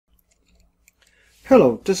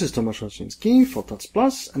Hello, this is Tomasz Raczynski for Tuts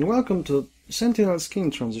Plus, and welcome to Sentinel Skin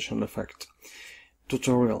Transition Effect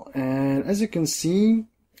tutorial. And as you can see,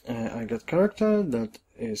 I got character that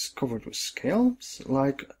is covered with scales,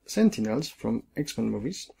 like Sentinels from X-Men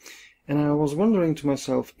movies. And I was wondering to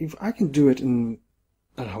myself if I can do it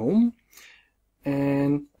at home,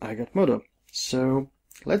 and I got Modo. So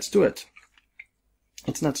let's do it.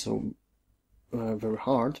 It's not so very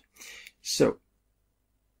hard. So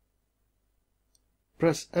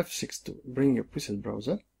press F6 to bring your preset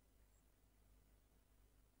browser.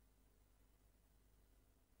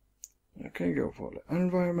 Okay, go for the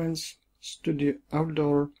environments, studio,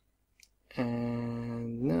 outdoor,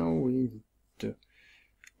 and now we need to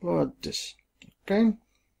load this. Okay,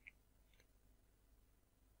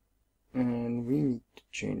 and we need to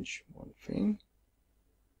change one thing.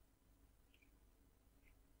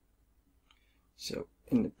 So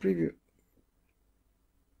in the preview,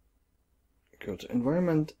 go to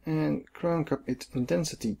environment and crank up its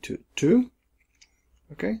intensity to 2,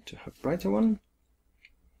 okay, to have brighter one,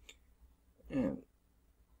 and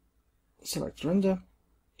select render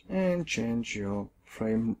and change your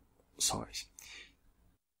frame size,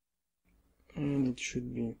 and it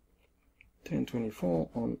should be 1024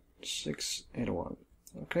 on 681.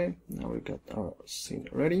 Okay, now we got our scene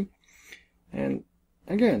ready, and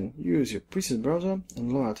again use your preset browser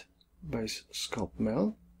and load base sculpt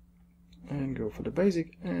mel and go for the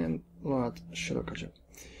basic and load shadow catcher.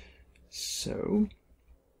 So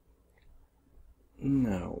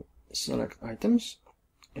now select items,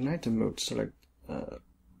 in item mode select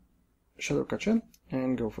shadow catcher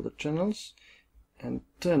and go for the channels and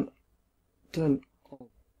turn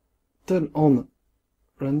on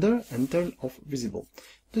render and turn off visible.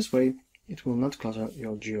 This way it will not clutter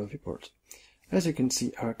your GL viewport. As you can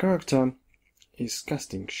see, our character is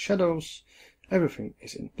casting shadows. Everything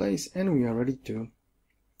is in place and we are ready to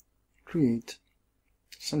create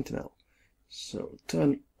Sentinel. So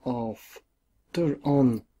turn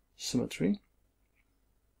on symmetry,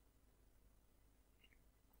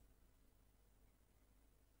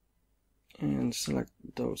 and select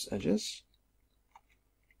those edges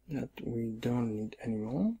that we don't need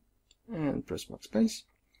anymore and press backspace.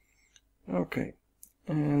 Okay,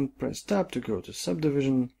 and press tab to go to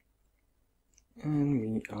subdivision, and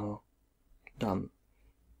we are done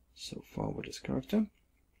so far with this character.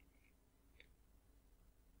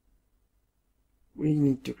 We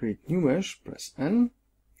need to create new mesh. Press N.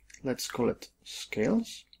 Let's call it scale,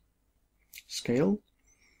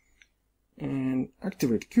 and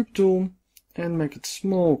activate cube tool and make it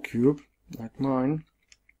small cube like mine,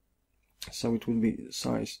 so it will be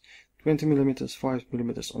size 20 mm, 5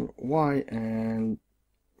 mm on Y and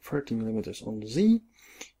 30 mm on Z,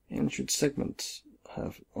 and should segment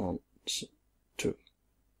have on 2.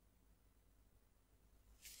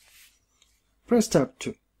 Press tab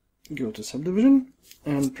to go to subdivision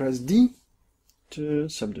and press D to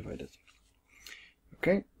subdivide it.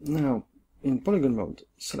 Okay, now in polygon mode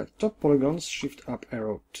select top polygons, shift up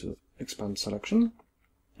arrow to expand selection,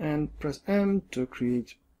 and press M to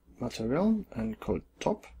create material and call it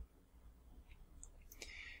top,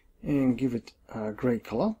 and give it a gray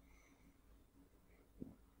color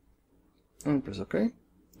and press OK.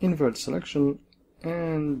 Invert selection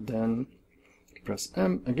and then press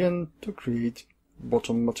M again to create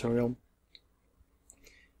bottom material,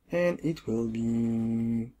 and it will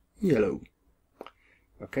be yellow.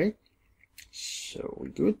 Okay, so we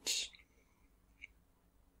do it,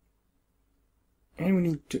 and we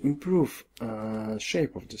need to improve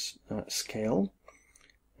shape of this scale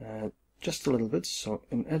just a little bit. So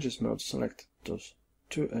in edges mode select those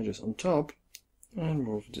two edges on top and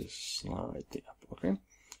move this slightly up. Okay,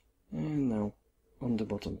 and now on the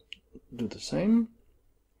bottom do the same.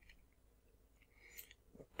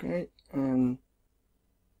 Okay, and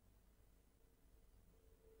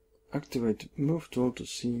activate move tool to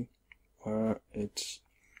see where its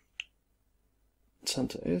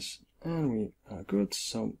center is, and we are good.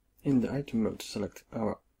 So in the item mode select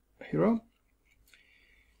our hero,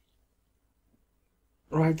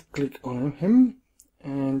 right click on him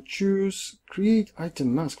and choose create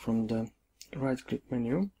item mask from the right click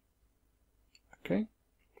menu. Okay,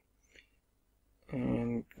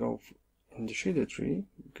 and go in the shader tree,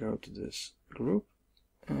 go to this group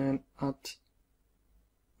and add.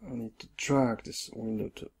 I need to drag this window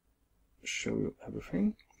to show you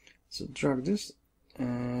everything. So drag this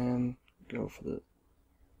and go for the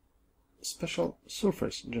special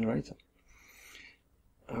surface generator.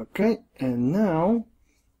 Okay, and now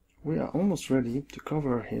we are almost ready to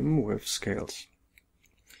cover him with scales.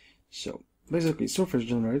 So basically surface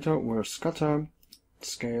generator where scatter,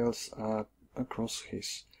 scales, across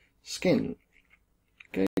his skin.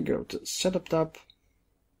 Okay, go to Setup tab,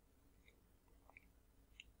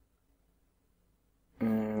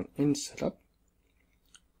 and in Setup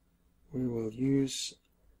we will use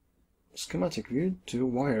schematic view to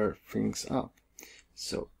wire things up.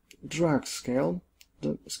 So drag scale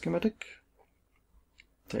the schematic,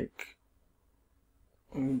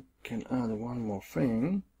 we can add one more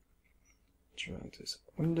thing, drag this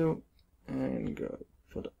window and go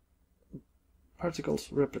for the particles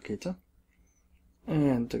replicator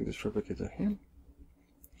and take this replicator here,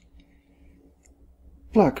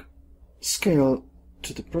 plug scale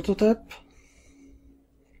to the prototype.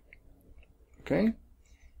 Okay,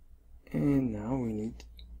 and now we need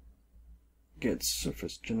get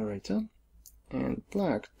surface generator and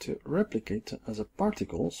plug to replicator as a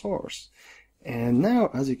particle source. And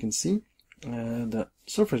now, as you can see, the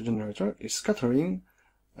surface generator is scattering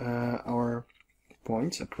our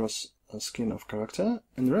points across a skin of character,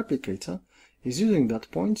 and the replicator is using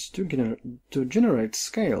that points to generate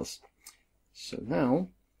scales. So now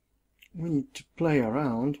we need to play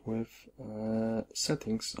around with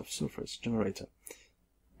settings of surface generator,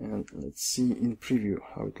 and let's see in preview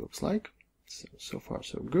how it looks like. So far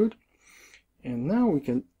so good. And now we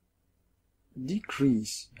can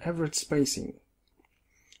decrease average spacing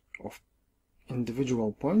of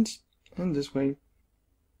individual points, and this way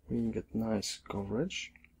we get nice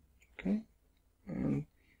coverage. Okay, and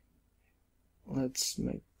let's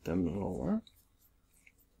make them lower.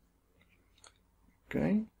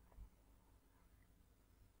 Okay,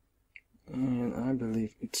 and I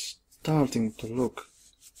believe it's starting to look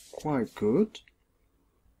quite good.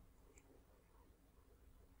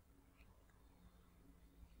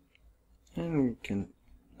 And we can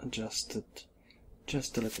adjust it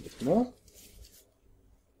just a little bit more.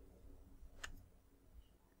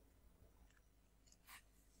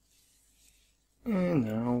 And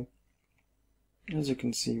now, as you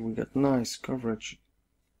can see, we got nice coverage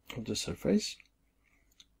of the surface,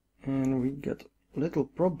 and we get a little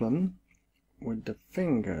problem with the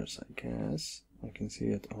fingers, I guess. I can see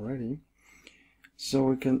it already. So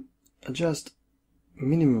we can adjust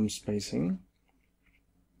minimum spacing.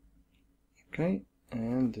 Okay,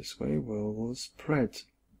 and this way we'll spread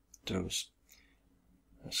those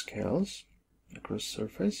scales across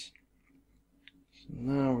surface. So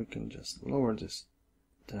now we can just lower this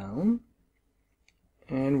down,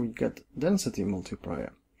 and we get density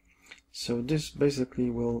multiplier. So this basically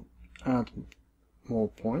will add more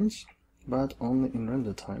points, but only in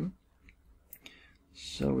render time.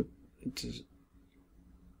 So it is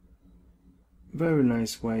a very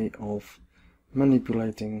nice way of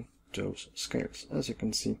manipulating those scales. As you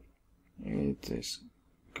can see, it is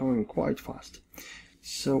going quite fast.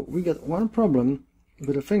 So we got one problem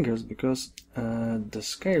with the fingers, because the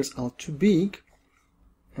scales are too big,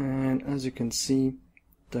 and as you can see,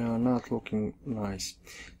 they are not looking nice.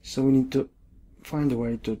 So we need to find a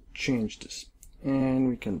way to change this, and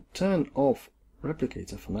we can turn off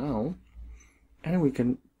replicator for now, and we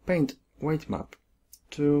can paint weight map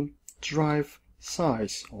to drive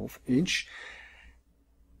size of each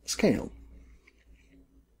scale.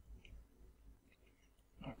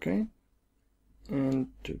 Okay, and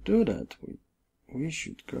to do that we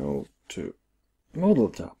should go to Model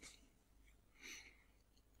tab.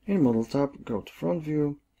 In Model tab, go to Front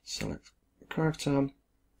View, select Character,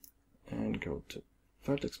 and go to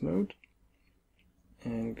Vertex Mode,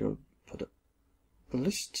 and go for the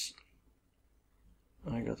lists.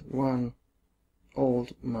 I got one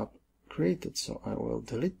old map created, so I will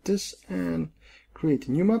delete this and create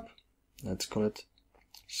a new map. Let's call it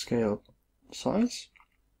Scale Size,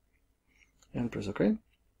 and press OK.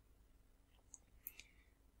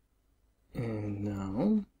 And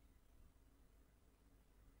now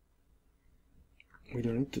we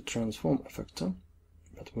don't need to transform effector,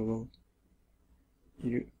 but we will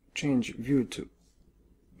change view to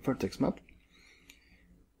vertex map,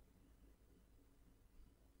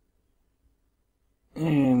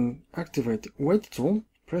 and activate weight tool,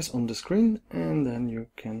 press on the screen, and then you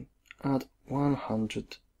can add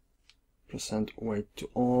 100% weight to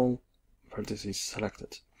all vertices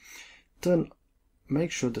selected.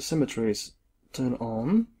 Make sure the symmetry is turned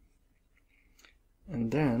on, and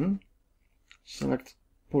then select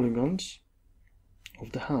polygons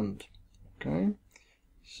of the hand. Okay,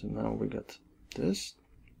 so now we got this.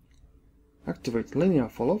 Activate linear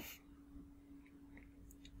fall off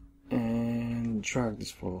and drag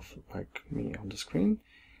this fall off like me on the screen.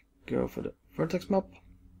 Go for the vertex map,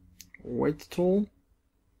 weight tool,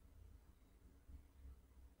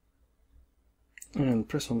 and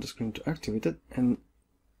press on the screen to activate it, and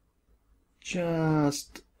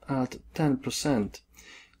just add 10%.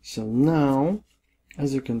 So now,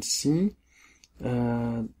 as you can see,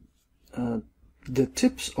 the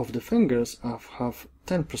tips of the fingers have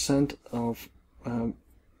 10% of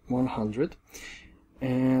 100,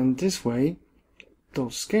 and this way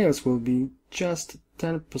those scales will be just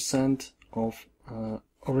 10% of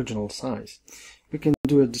original size. We can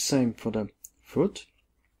do it the same for the foot,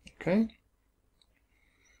 okay?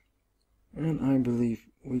 And I believe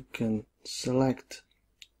we can select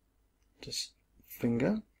this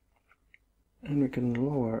finger and we can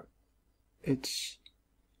lower its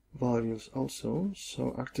values also.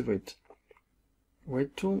 So activate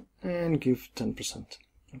weight tool and give 10%,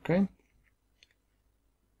 okay?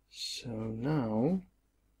 So now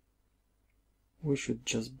we should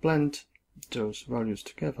just blend those values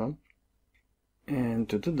together, and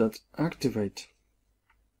to do that activate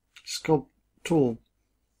sculpt tool,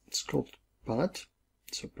 sculpt palette,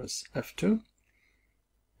 so press F2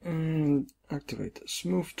 and activate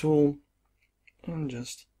smooth tool and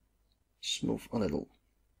just smooth a little,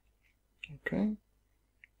 okay?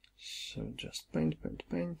 So just paint,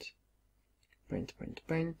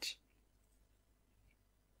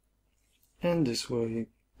 and this way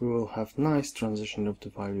we will have nice transition of the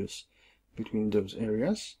values between those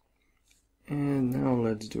areas. And now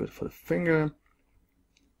let's do it for the finger,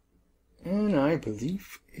 and I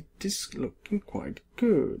believe it is looking quite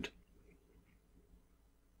good.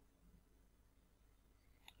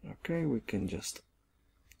 Okay, we can just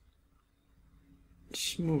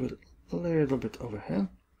smooth it a little bit over here,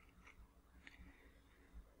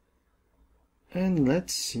 and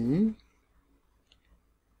let's see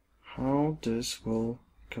how this will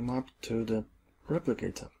come up to the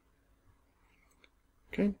replicator.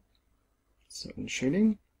 Okay, so in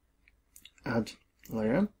shading, add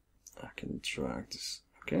layer, I can drag this,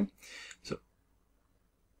 okay, so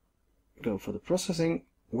go for the processing,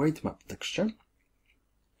 weight map texture,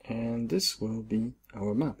 and this will be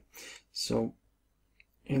our map. So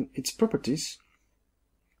in its properties,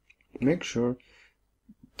 make sure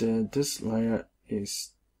that this layer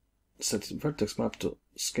is set vertex map to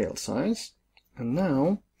scale size, and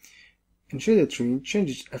now in shader tree change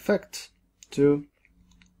its effect to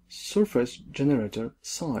surface generator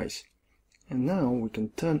size, and now we can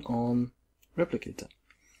turn on replicator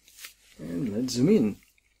and let's zoom in.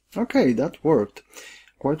 Okay, that worked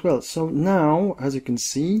quite well. So now, as you can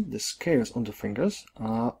see, the scales on the fingers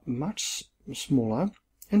are much smaller.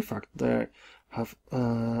 In fact, they have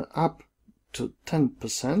up to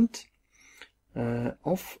 10%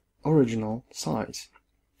 of original size.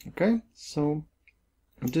 Okay, so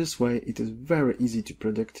this way it is very easy to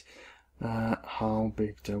predict how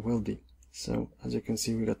big they will be. So as you can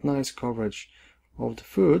see, we got nice coverage of the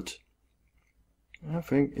foot. I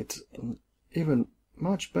think it's even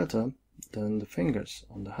much better than the fingers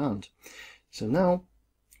on the hand. So now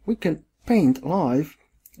we can paint live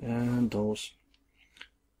those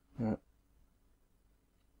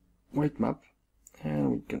weight map,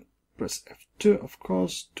 and we can press F2 of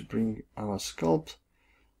course to bring our sculpt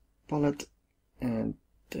palette and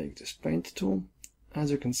take this paint tool.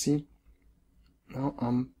 As you can see, now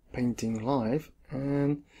I'm painting live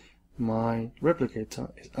and my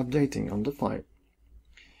replicator is updating on the fly.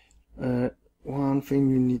 One thing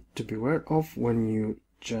you need to be aware of when you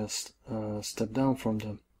just step down from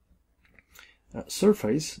the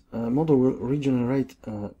surface, Modo will regenerate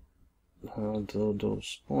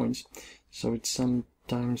those points, so it's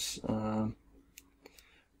sometimes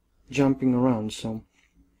jumping around, so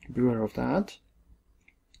beware of that.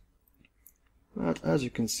 But as you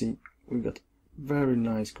can see, we got very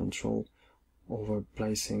nice control over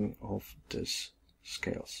placing of these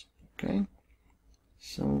scales. Okay,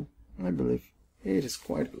 so I believe it is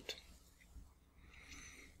quite good.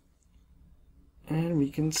 And we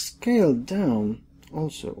can scale down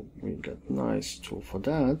also. We got nice tool for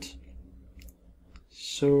that.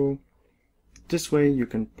 So this way you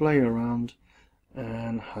can play around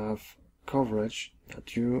and have coverage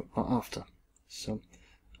that you are after. So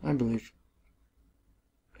I believe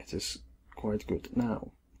it is quite good.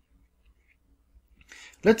 Now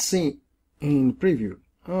let's see in preview.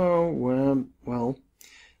 Oh well,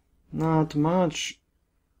 not much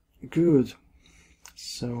good.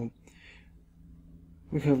 So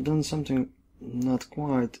we have done something not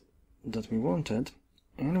quite that we wanted,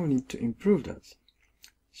 and we need to improve that.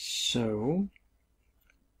 So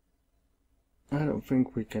I don't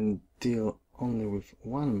think we can deal only with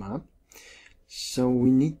one map, so we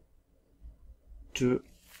need to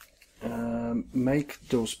make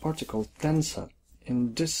those particles denser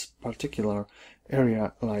in this particular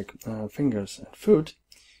area, like fingers and foot,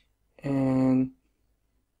 and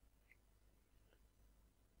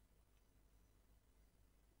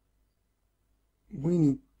we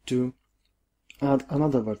need to add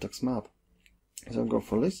another vertex map. So go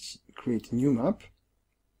for lists, create new map,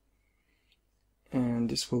 and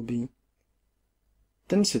this will be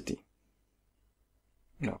density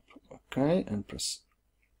map. Okay, and press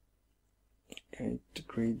OK to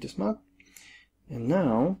create this map. And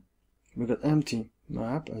now we got empty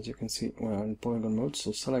map. As you can see, we are in polygon mode,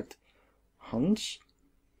 so select hunch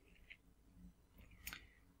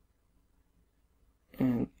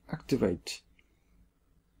and activate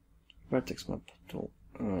vertex map tool,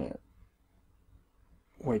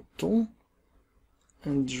 weight tool,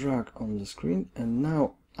 and drag on the screen, and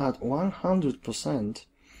now add 100%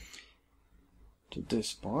 to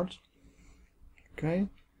this part. Okay,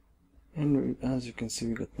 and as you can see,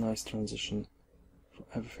 we got nice transition for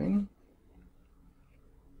everything.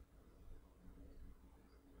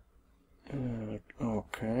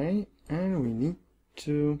 Okay, and we need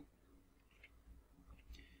to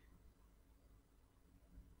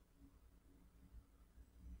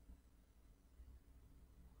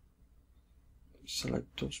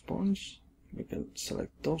select those points. We can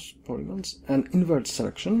select those polygons and invert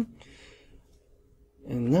selection,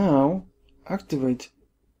 and now activate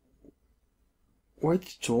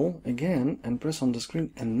weight tool again and press on the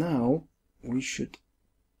screen, and now we should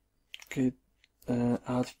get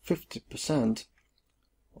add 50%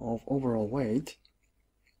 of overall weight,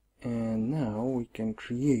 and now we can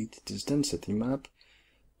create this density map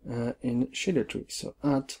in shader tree. So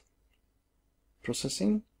add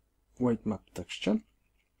processing, weight map texture.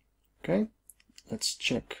 Okay, let's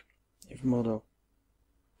check if Modo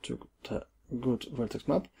took the good vertex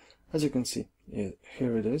map. As you can see,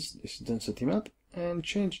 here it is, this density map, and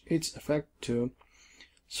change its effect to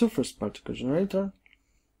surface particle generator.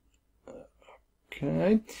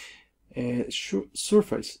 Okay,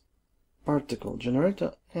 surface particle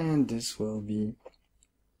generator, and this will be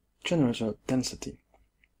generator density.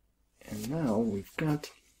 And now we've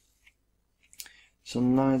got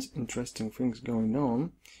some nice interesting things going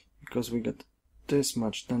on, because we got this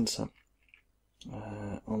much denser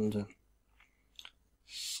on the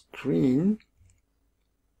screen,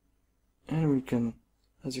 and we can,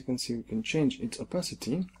 as you can see, we can change its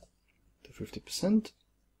opacity to 50%.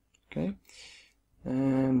 Okay,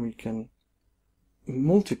 and we can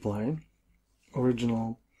multiply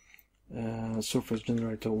original surface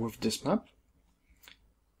generator with this map,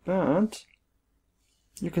 but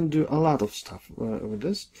you can do a lot of stuff with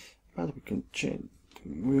this, but we can change.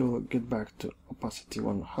 We'll get back to opacity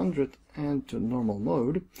 100 and to normal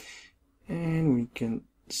mode, and we can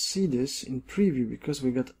see this in preview because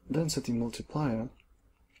we got density multiplier,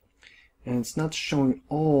 and it's not showing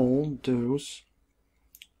all those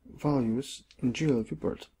values in GL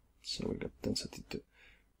viewport. So we got density to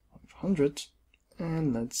 500,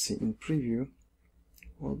 and let's see in preview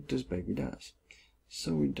what this baby does.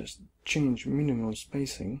 So we just change minimum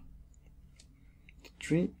spacing to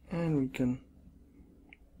 3, and we can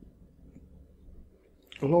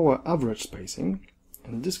lower average spacing,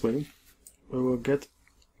 and this way we will get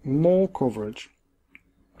more coverage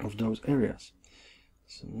of those areas.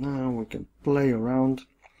 So now we can play around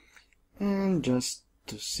and just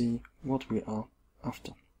to see what we are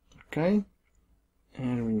after. Okay,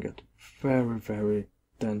 and we get very, very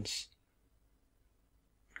dense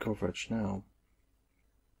coverage now.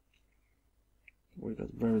 We got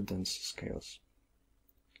very dense scales.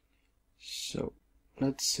 So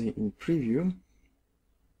let's see in preview.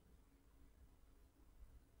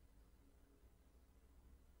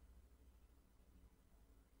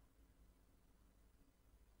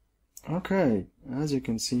 Okay, as you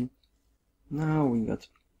can see, now we got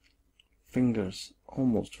fingers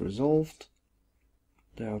almost resolved.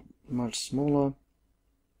 They are much smaller,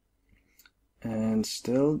 and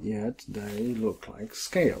still yet they look like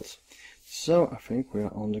scales. So I think we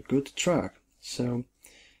are on the good track. So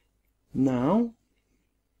now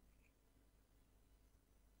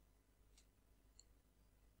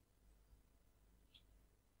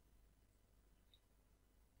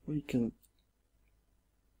we can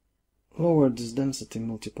lower this density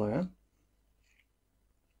multiplier,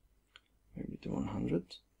 maybe to 100,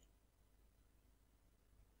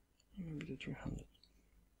 maybe to 300.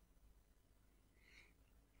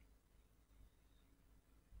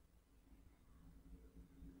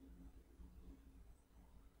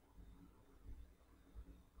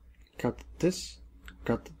 Cut this,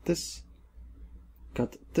 cut this,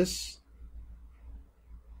 cut this,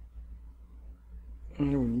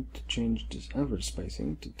 and we need to change this average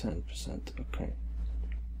spacing to 10%. Okay.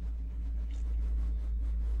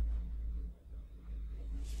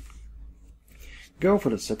 Go for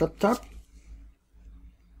the setup tab.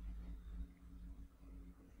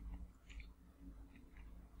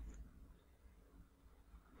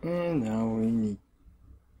 And now we need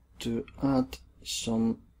to add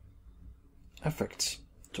some effects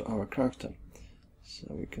to our character so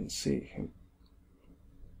we can see him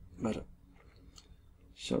better.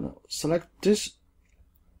 So now select this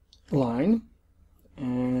line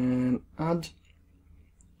and add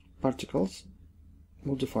particles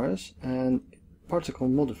modifiers and particle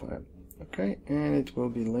modifier. Okay, and it will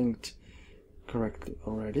be linked correctly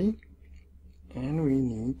already. And we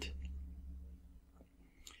need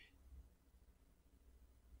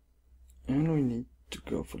to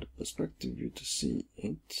go for the perspective view to see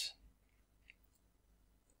it.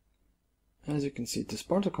 As you can see, this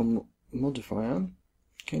particle modifier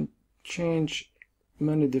can change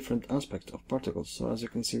many different aspects of particles. So as you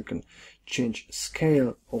can see, we can change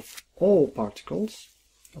scale of all particles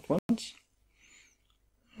at once,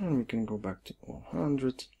 and we can go back to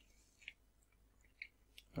 100.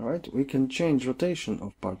 Alright, we can change rotation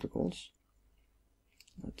of particles,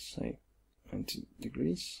 let's say 90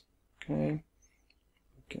 degrees. Okay,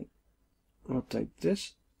 we can rotate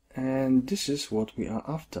this, and this is what we are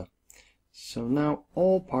after. So now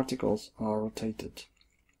all particles are rotated,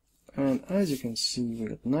 and as you can see, we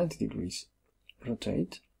got 90 degrees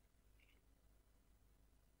rotate,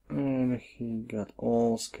 and he got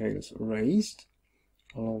all scales raised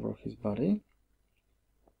all over his body.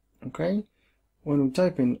 Okay, when we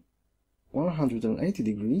type in 180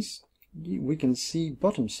 degrees, we can see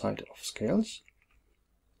bottom side of scales,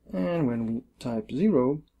 and when we type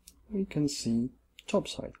 0, we can see top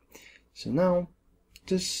side. So now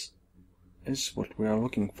this is what we are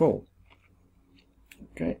looking for.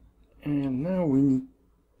 Okay, and now we need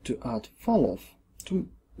to add fall off to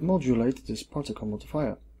modulate this particle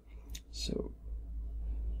modifier. So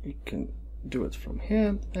we can do it from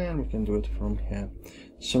here, and we can do it from here.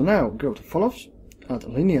 So now go to fall offs, add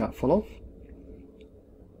linear fall off,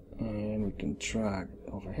 and we can drag it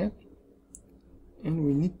over here, and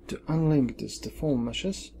we need to unlink this deform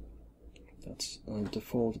meshes. That's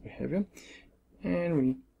default behavior, and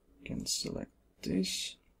we can select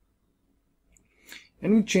this,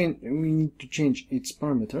 and we need to change its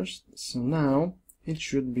parameters. So now it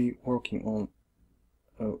should be working on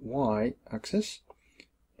a Y axis,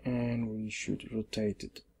 and we should rotate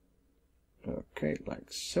it, okay,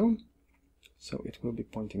 like so. So it will be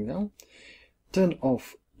pointing down. Turn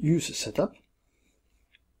off use setup,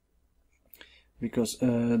 because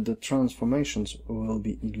the transformations will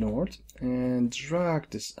be ignored, and drag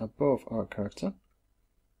this above our character.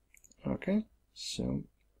 Okay, so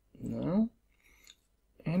now,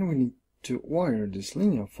 and we need to wire this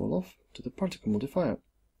linear fall off to the particle modifier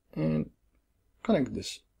and connect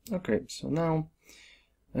this. Okay, so now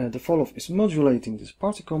the fall off is modulating this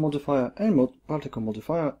particle modifier, and particle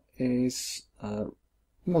modifier is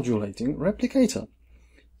modulating replicator.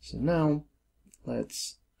 So now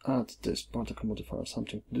let's add this particle modifier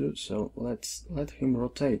something to do. So let's let him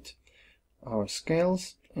rotate our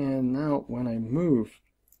scales, and now when I move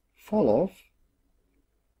fall off,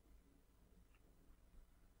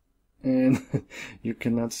 and you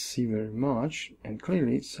cannot see very much and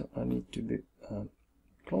clearly, so I need to be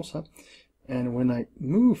closer, and when I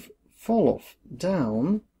move fall off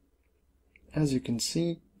down, as you can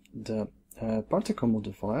see, the particle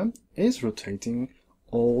modifier is rotating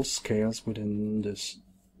all scales within this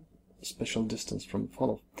special distance from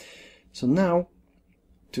fall off. So now,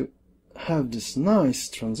 to have this nice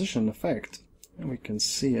transition effect, and we can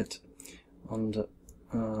see it on the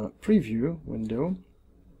preview window.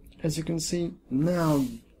 As you can see, now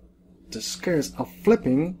the scales are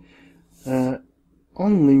flipping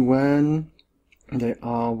only when they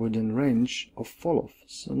are within range of fall off.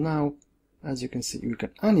 So now, as you can see, we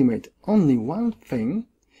can animate only one thing,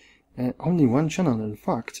 only one channel in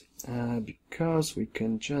fact, because we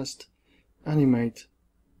can just animate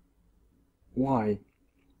Y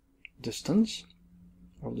distance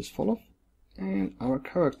of this fall off, and our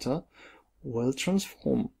character will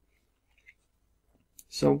transform.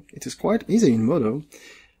 So it is quite easy in Modo,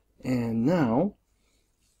 and now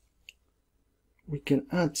we can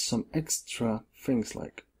add some extra things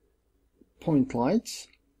like point lights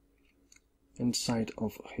inside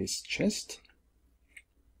of his chest.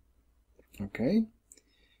 Okay,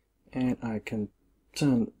 and I can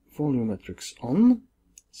turn volumetrics on,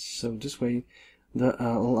 so this way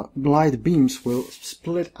the light beams will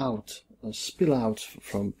spill out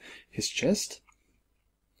from his chest.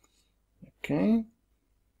 Okay,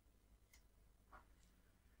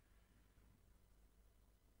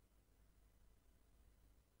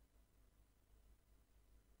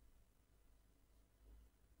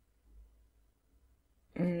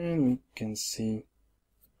 and we can see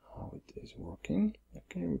how it is working.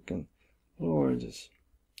 Okay, we can lower this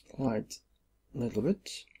quite a little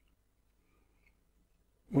bit.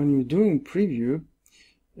 When you're doing preview,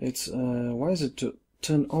 it's wiser to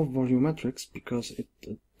turn off volumetrics because it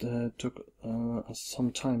took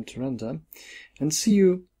some time to render, and see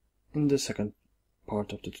you in the second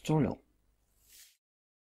part of the tutorial.